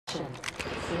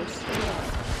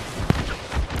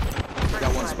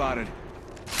spotted.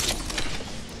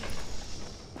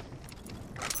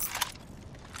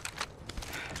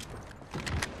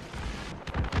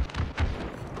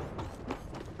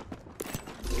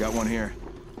 Got one here.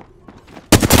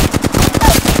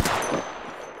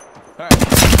 All right.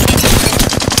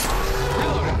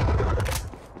 Reloading.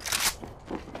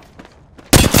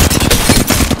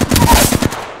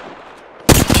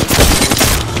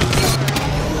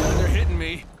 They're hitting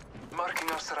me. Marking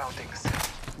our surroundings.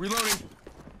 Reloading.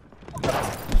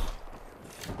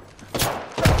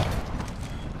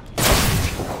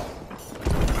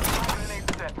 Grenade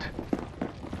set.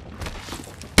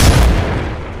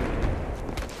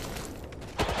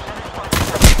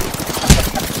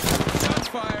 Shots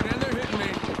fired and they're hitting me.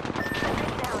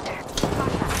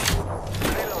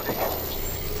 Reloading.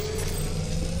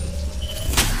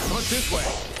 How about this way?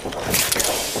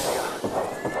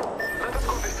 Let us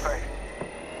go this way.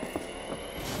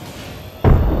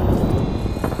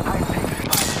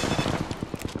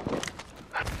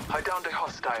 I downed a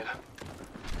hostile.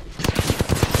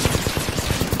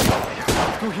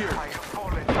 Go here. I have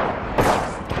fallen.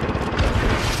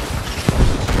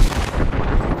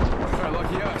 Alright,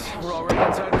 lucky us. We're already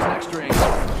inside this next ring.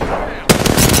 Bam.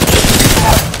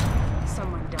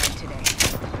 Someone died today,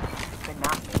 but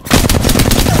not me.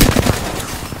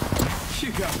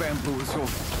 You got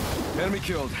bamboozled. Enemy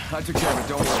killed. I took care of it,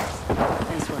 don't worry.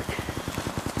 Nice work.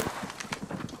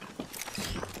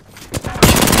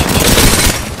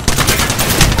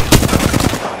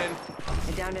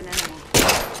 I downed an enemy.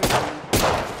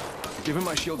 Give him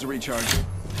my shields a recharge.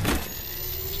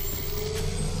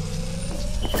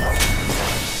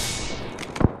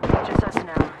 Just us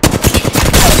now.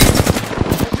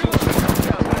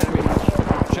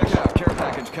 Check it out. Care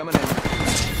package coming in.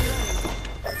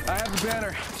 I have the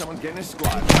banner. Someone's getting his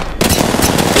squad.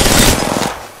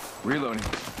 Reloading.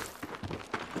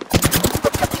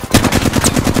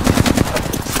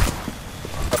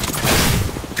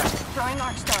 Throwing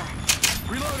Arcstar.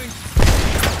 Reloading.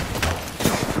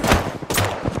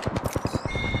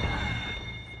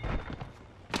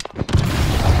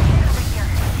 Over here.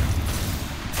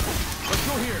 Let's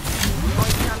go here.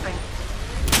 Boys jumping.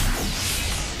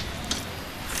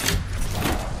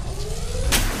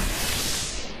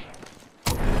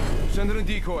 Send in a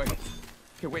decoy.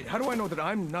 Okay, wait. How do I know that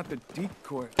I'm not the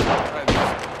decoy?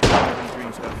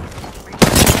 Green stuff.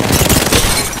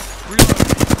 Reloading.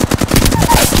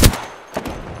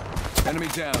 Enemy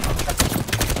down.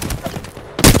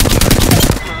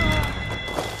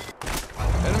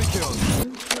 Enemy killed.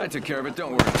 I took care of it,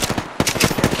 don't worry.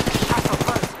 Not so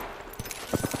close.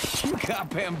 You got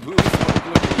bamboozled.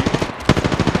 Look at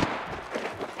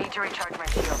Need to recharge my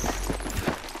shield.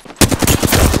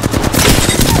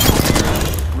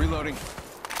 you. Reloading.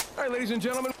 All right, ladies and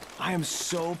gentlemen. I am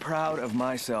so proud of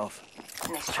myself.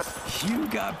 Nice try. You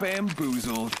got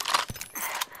bamboozled.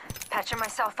 Patching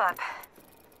myself up.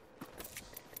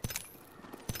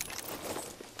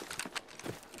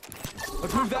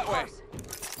 Let's move that way.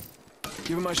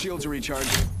 Give him my shields a recharge.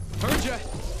 Heard ya.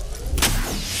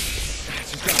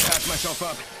 Just gotta patch myself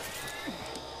up.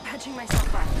 Patching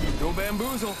myself up. Go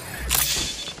bamboozle.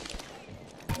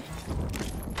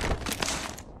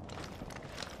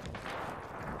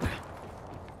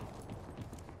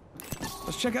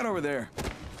 Let's check out over there.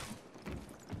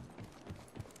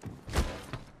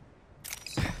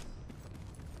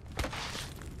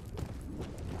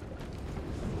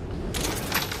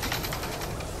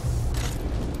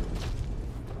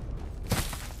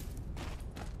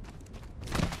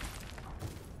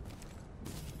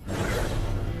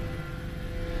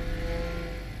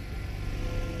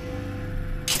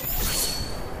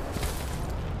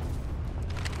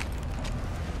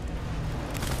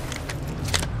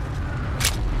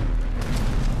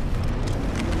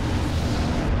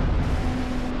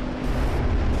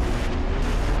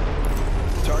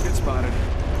 Target spotted.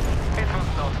 It was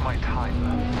not my time.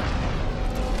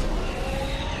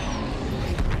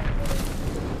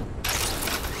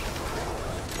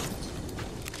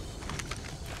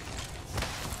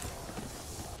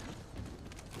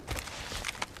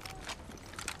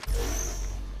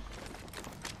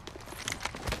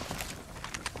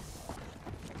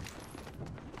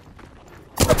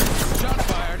 Shot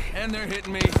fired, and they're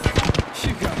hitting me.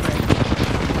 You got me.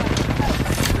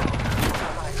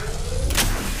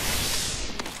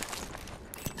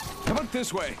 How about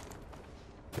this way?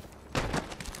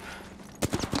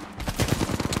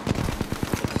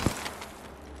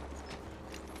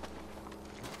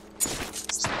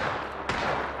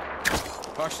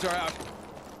 Arcstar out.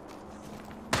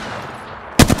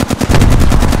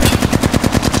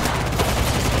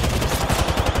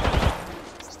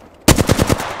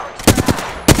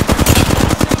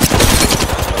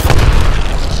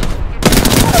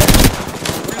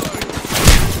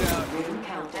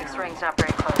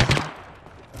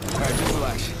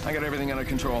 got everything under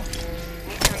control.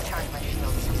 Need to recharge my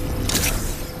shields.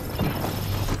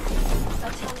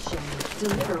 Attention,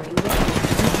 delivering weapons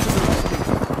to the rescue.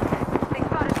 They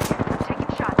spotted me. I'm taking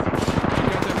shots.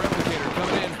 Got that replicator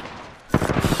coming in.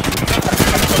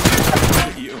 Look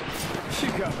at you. She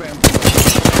got bamboozled.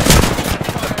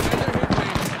 Fire, man, they're hitting me.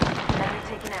 Enemy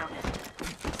taken out.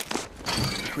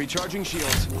 Recharging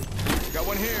shields. Got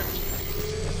one here.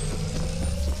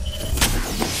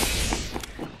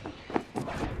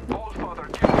 All father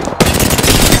killing.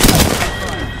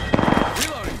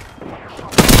 Reloading.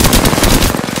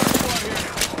 Squad here.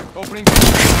 Opening.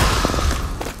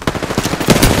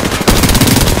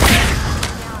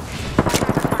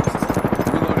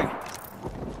 Reloading.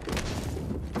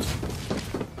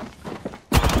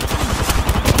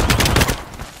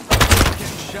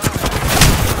 Getting shot at.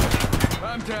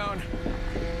 I'm down.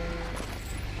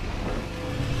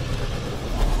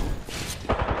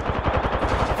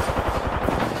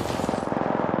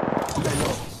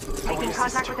 Making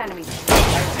contact with enemies.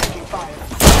 I'm taking fire.